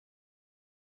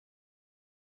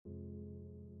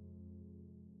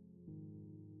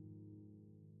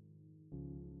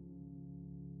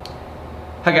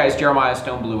Hi guys, Jeremiah,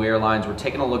 Stone Blue Airlines. We're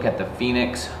taking a look at the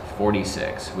Phoenix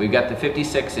 46. We've got the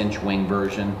 56-inch wing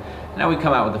version. Now we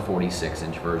come out with the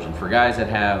 46-inch version. For guys that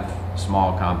have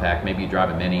small, compact, maybe you drive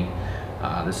a Mini,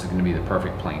 this is going to be the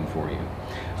perfect plane for you.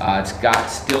 It's got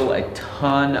still a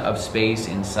ton of space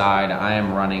inside. I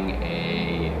am running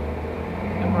a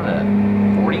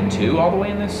 42 all the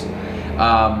way in this.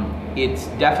 It's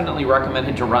definitely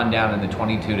recommended to run down in the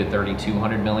 22 to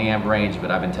 3200 milliamp range,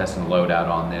 but I've been testing loadout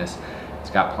on this. It's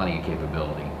got plenty of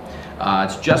capability.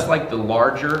 It's just like the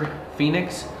larger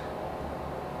Phoenix,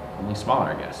 only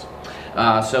smaller, I guess.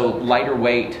 So lighter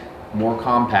weight, more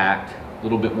compact, a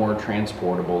little bit more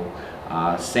transportable.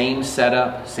 Same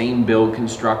setup, same build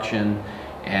construction,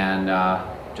 and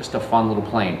just a fun little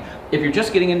plane. If you're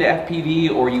just getting into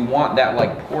FPV or you want that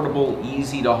like portable,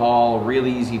 easy to haul,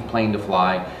 really easy plane to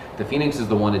fly, the Phoenix is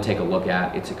the one to take a look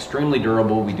at. It's extremely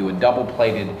durable. We do a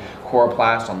double-plated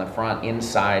coroplast on the front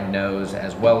inside nose,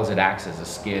 as well as it acts as a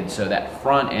skid, so that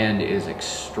front end is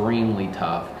extremely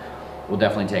tough. Will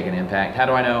definitely take an impact. How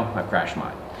do I know? I've crashed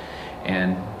mine.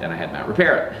 And then I had Matt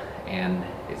repair it, and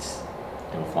it's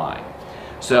still flying.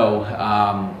 So,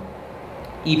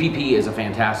 EPP is a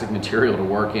fantastic material to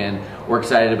work in. We're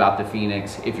excited about the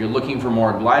Phoenix. If you're looking for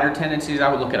more glider tendencies,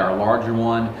 I would look at our larger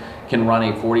one. Can run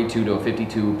a 42 to a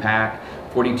 52 pack.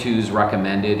 42 is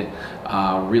recommended.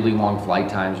 Really long flight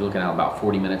times. You're looking at about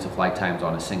 40 minutes of flight times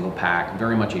on a single pack.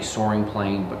 Very much a soaring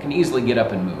plane, but can easily get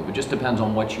up and move. It just depends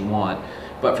on what you want.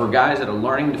 But for guys that are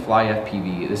learning to fly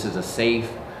FPV, this is a safe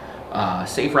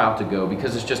route to go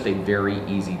because it's just a very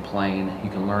easy plane. You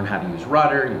can learn how to use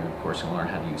rudder, you of course can learn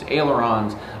how to use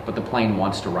ailerons, but the plane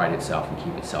wants to ride itself and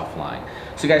keep itself flying.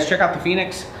 So guys, check out the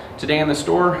Phoenix today in the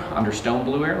store under Stone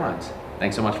Blue Airlines.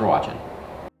 Thanks so much for watching.